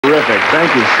terrific.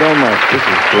 Thank you so much. This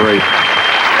is great.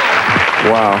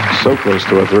 Wow, so close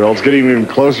to a thrill. It's getting even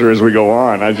closer as we go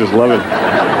on. I just love it,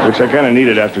 which I kind of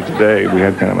needed after today. We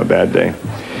had kind of a bad day.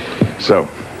 So,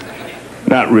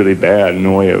 not really bad in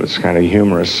a way. It was kind of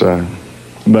humorous,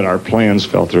 but our plans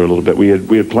fell through a little bit. We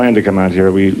had planned to come out here.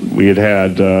 We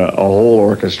had a whole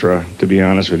orchestra, to be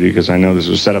honest with you, because I know this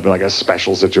was set up like a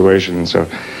special situation, and so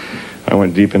I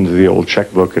went deep into the old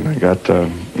checkbook, and I got a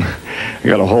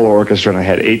whole orchestra, and I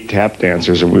had 8 tap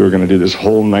dancers, and we were going to do this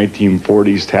whole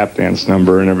 1940s tap dance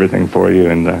number and everything for you.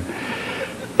 And the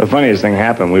funniest thing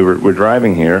happened. We're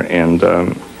driving here, and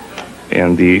the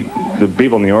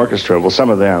people in the orchestra, well, some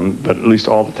of them, but at least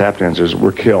all the tap dancers,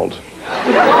 were killed.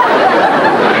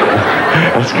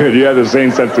 That's good. You have the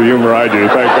same sense of humor I do.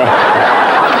 Thank God.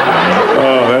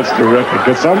 Oh, that's terrific.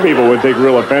 Because some people would take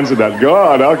real offense at that.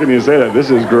 God, how can you say that? This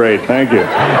is great. Thank you.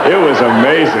 It was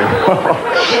amazing.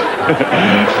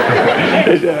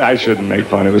 I shouldn't make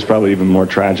fun. It was probably even more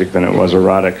tragic than it was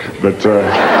erotic. But at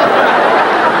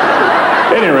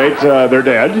any rate, they're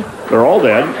dead. They're all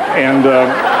dead. And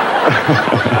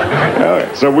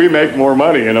so we make more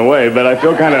money in a way. But I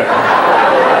feel kind of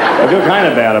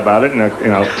bad about it in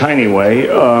a tiny way.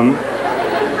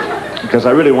 Because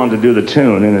I really wanted to do the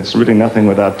tune, and it's really nothing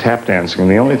without tap dancing. And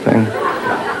the only thing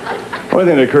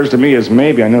that occurs to me is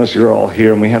maybe, I notice you're all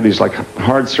here, and we have these like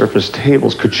hard surface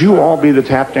tables. Could you all be the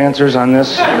tap dancers on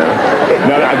this?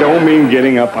 No, I don't mean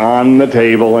getting up on the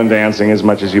table and dancing as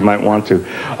much as you might want to.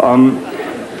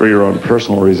 For your own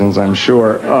personal reasons, I'm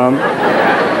sure.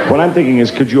 What I'm thinking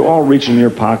is, could you all reach in your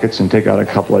pockets and take out a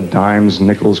couple of dimes,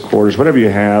 nickels, quarters, whatever you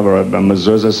have, or a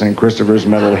mezuzah, St. Christopher's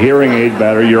medal, hearing aid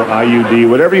battery, your IUD,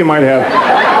 whatever you might have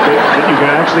that you can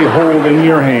actually hold in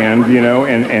your hand,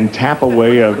 and tap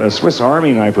away. A Swiss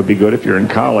Army knife would be good if you're in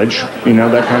college, that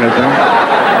kind of thing.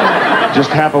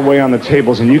 Just tap away on the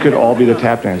tables, and you could all be the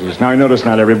tap dancers. Now, I notice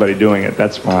not everybody doing it.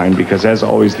 That's fine, because as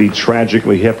always, the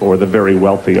tragically hip or the very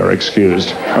wealthy are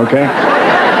excused, okay?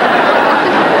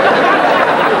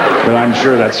 But I'm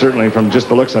sure that certainly, from just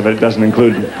the looks of it, doesn't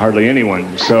include hardly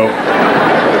anyone. So,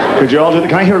 could you all do that?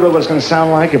 Can I hear a little what it's going to sound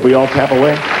like if we all tap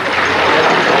away?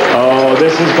 Oh,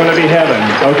 this is going to be heaven.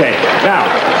 Okay, now,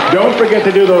 don't forget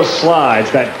to do those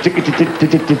slides. That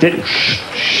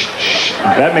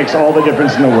that makes all the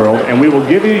difference in the world. And we will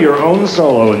give you your own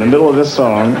solo in the middle of this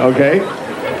song, okay?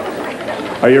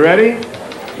 Are you ready?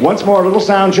 Once more, a little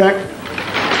sound check.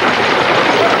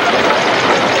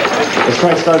 Let's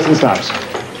try starts and stops.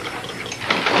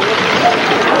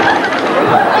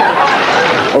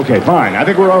 Okay, fine. I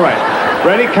think we're all right.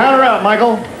 Ready? Count her out,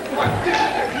 Michael.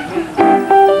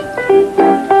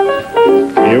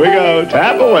 Here we go.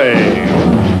 Tap away.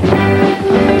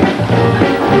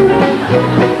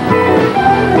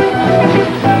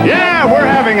 Yeah, we're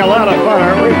having a lot of fun,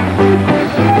 aren't we?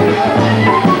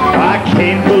 I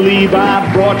can't believe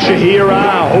I brought you here.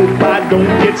 I hope I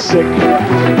don't get sick.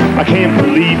 I can't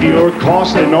believe you're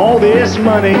costing all this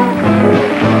money.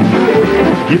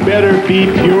 You better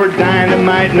be pure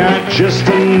dynamite, not just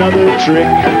another trick.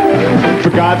 For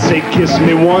God's sake, kiss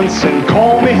me once and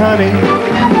call me honey.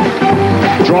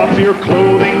 Drop your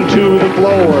clothing to the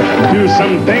floor. Do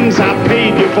some things I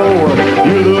paid you for.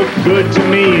 You look good to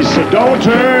me, so don't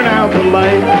turn out the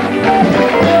light.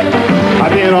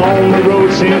 I've been on the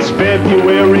road since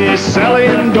February,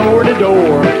 selling door to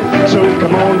door. So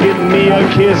come on, give me a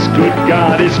kiss. Good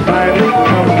God, it's finally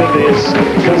come to this.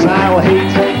 'Cause I'll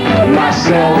hate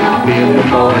myself in the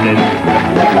morning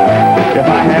if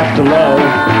I have to love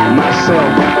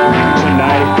myself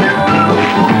tonight.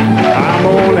 I'm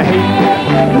gonna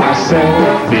hate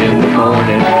myself in the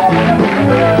morning.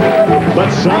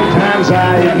 But sometimes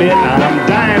I admit I'm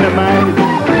dynamite.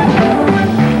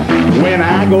 When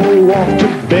I go off to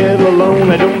bed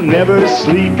alone, I don't never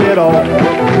sleep at all.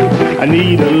 I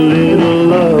need a little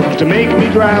love to make me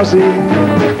drowsy.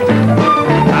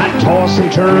 I toss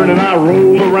and turn and I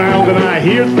roll around and I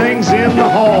hear things in the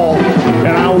hall.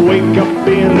 And I wake up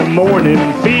in the morning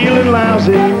feeling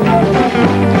lousy.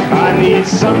 I need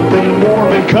something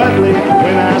warm and cuddly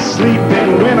when I sleep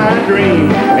and when I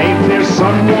dream. Ain't there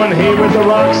someone here with the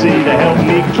Roxy to help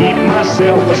me keep my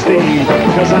self-esteem?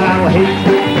 'Cause I'll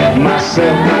hate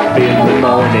myself in the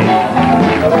morning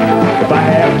if I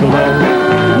have to love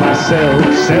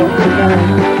myself tonight.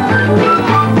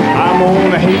 I'm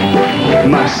gonna hate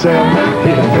myself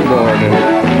in the morning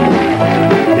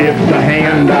if the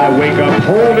hand I wake up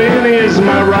holding is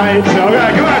my right.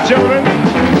 Okay, come on, children.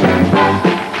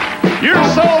 Your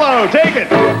solo, take it.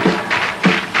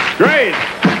 Great.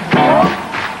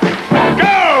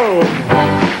 Go.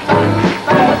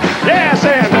 Yes,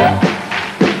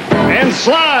 and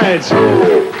slides.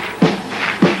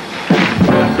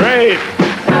 Great.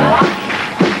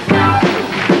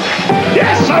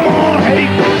 Yes, I'm gonna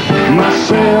hate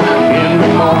myself in the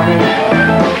morning.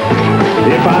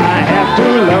 If I have to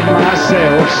love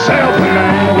myself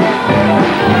tonight,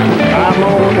 I'm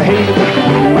gonna hate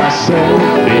myself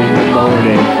in the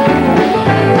morning.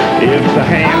 If the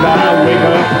hand I wake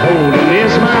up holding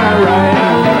is my right,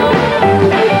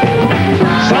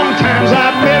 sometimes I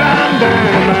admit I'm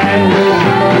dynamite.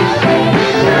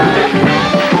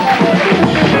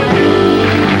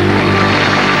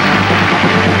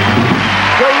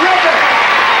 Terrific!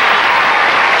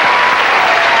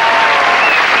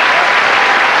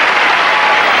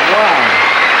 Wow.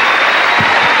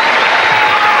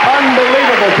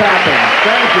 Unbelievable tapping.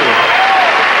 Thank you.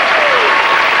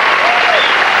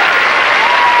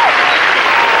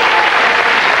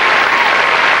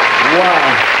 Wow.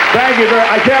 Thank you.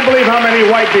 I can't believe how many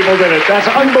white people did it. That's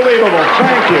unbelievable.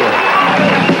 Thank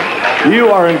you. You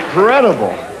are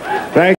incredible.